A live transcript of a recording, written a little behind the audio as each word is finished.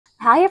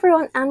Hi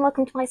everyone and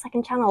welcome to my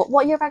second channel.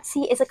 What you're about to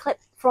see is a clip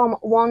from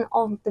one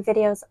of the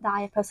videos that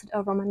I have posted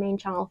over on my main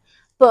channel.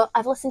 But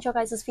I've listened to your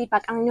guys'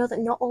 feedback and I know that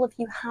not all of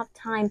you have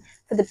time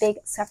for the big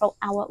several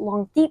hour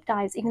long deep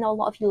dives, even though a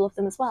lot of you love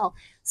them as well.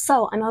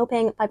 So I'm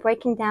hoping by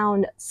breaking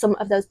down some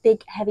of those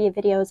big heavier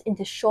videos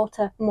into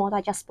shorter, more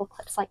digestible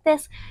clips like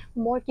this,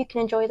 more of you can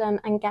enjoy them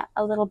and get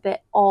a little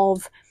bit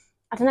of,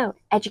 I don't know,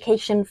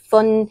 education,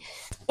 fun,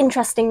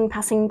 interesting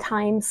passing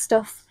time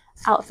stuff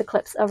out of the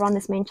clips over on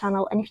this main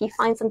channel. And if you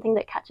find something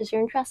that catches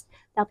your interest,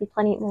 there'll be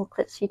plenty more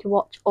clips for you to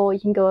watch, or you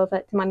can go over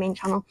to my main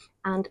channel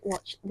and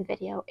watch the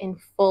video in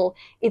full.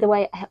 Either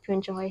way, I hope you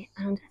enjoy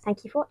and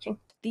thank you for watching.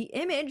 The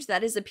image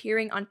that is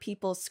appearing on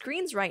people's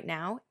screens right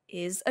now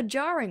is a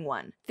jarring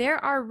one.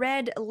 There are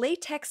red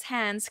latex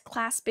hands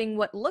clasping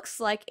what looks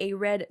like a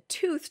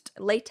red-toothed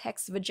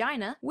latex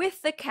vagina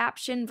with the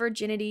caption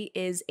 "Virginity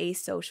is a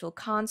social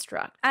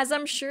construct." As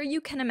I'm sure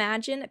you can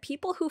imagine,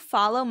 people who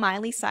follow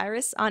Miley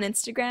Cyrus on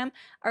Instagram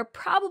are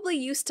probably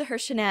used to her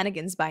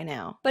shenanigans by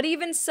now. But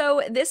even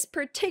so, this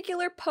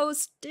particular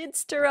post did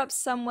stir up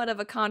somewhat of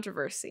a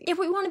controversy. If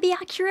we want to be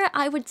accurate,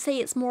 I would say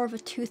it's more of a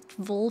toothed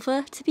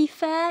vulva, to be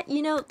fair.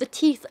 You know, the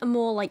teeth are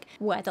more like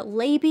where the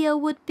labia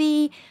would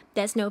be.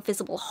 There's no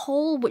visible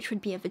hole, which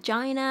would be a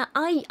vagina.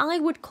 I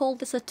would call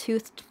this a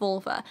toothed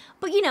vulva.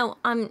 But you know,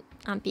 I'm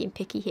being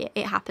picky here.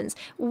 It happens.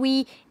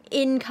 We,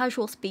 in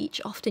casual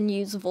speech, often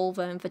use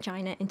vulva and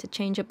vagina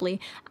interchangeably,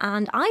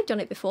 and I've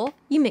done it before.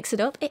 You mix it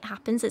up, it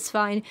happens, it's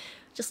fine.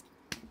 Just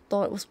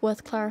thought it was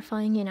worth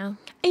clarifying, you know.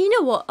 And you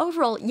know what,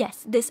 overall,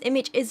 yes, this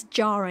image is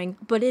jarring,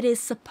 but it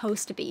is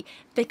supposed to be,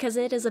 because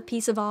it is a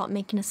piece of art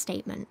making a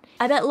statement.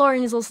 I bet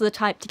Lauren is also the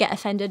type to get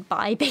offended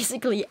by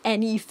basically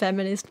any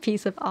feminist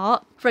piece of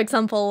art. For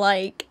example,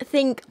 like,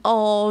 think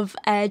of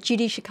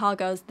Judy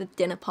Chicago's The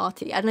Dinner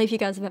Party. I don't know if you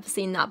guys have ever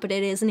seen that, but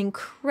it is an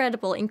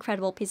incredible,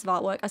 incredible piece of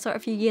artwork. I saw it a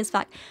few years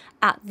back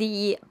at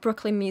the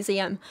Brooklyn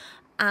Museum,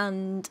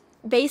 and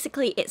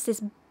basically it's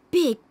this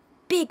big,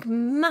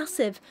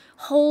 massive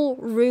whole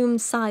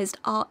room-sized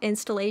art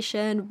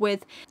installation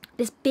with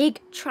this big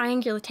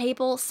triangular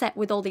table set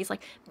with all these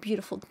like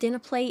beautiful dinner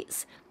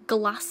plates,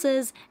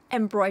 glasses,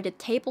 embroidered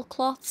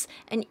tablecloths,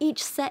 and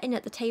each setting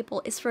at the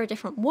table is for a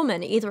different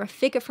woman, either a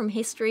figure from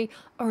history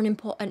or an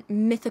important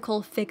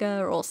mythical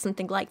figure or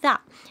something like that.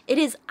 It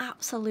is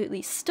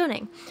absolutely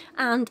stunning.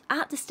 And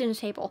at this dinner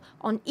table,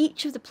 on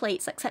each of the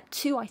plates, except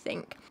two I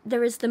think,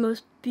 there is the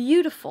most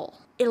beautiful,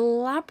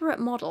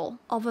 elaborate model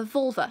of a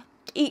vulva.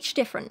 Each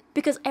different,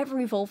 because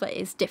every vulva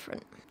is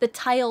different. The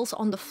tiles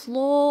on the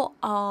floor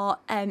are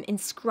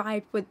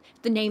inscribed with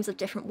the names of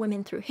different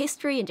women through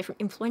history and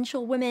different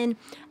influential women.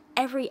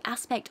 Every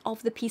aspect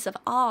of the piece of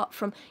art,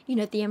 from, you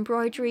know, the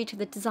embroidery to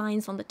the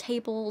designs on the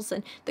tables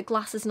and the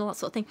glasses and all that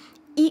sort of thing,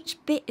 each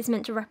bit is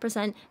meant to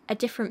represent a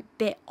different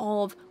bit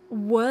of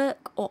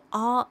work or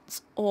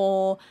art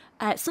or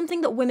something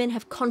that women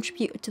have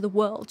contributed to the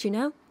world, you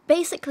know?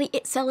 Basically,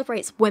 it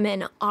celebrates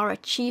women, our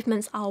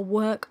achievements, our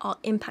work, our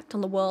impact on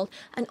the world,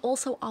 and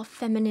also our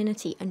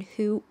femininity and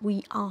who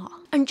we are.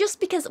 And just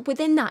because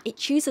within that it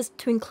chooses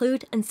to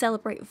include and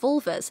celebrate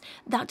vulvas,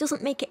 that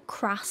doesn't make it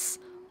crass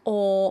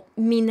or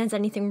mean there's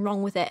anything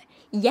wrong with it.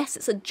 Yes,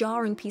 it's a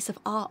jarring piece of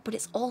art, but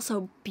it's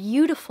also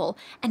beautiful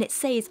and it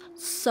says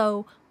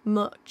so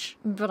much.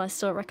 But I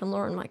still reckon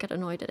Lauren might get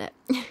annoyed at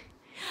it.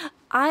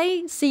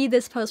 I see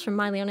this post from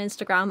Miley on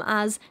Instagram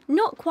as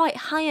not quite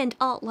high-end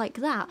art like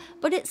that,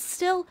 but it's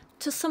still,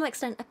 to some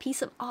extent, a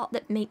piece of art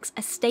that makes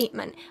a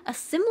statement. A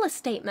similar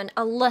statement,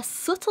 a less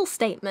subtle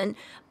statement,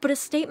 but a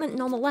statement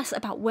nonetheless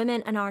about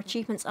women and our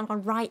achievements and our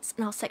rights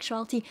and our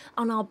sexuality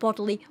and our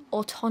bodily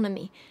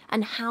autonomy,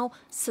 and how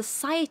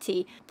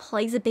society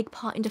plays a big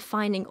part in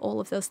defining all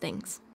of those things.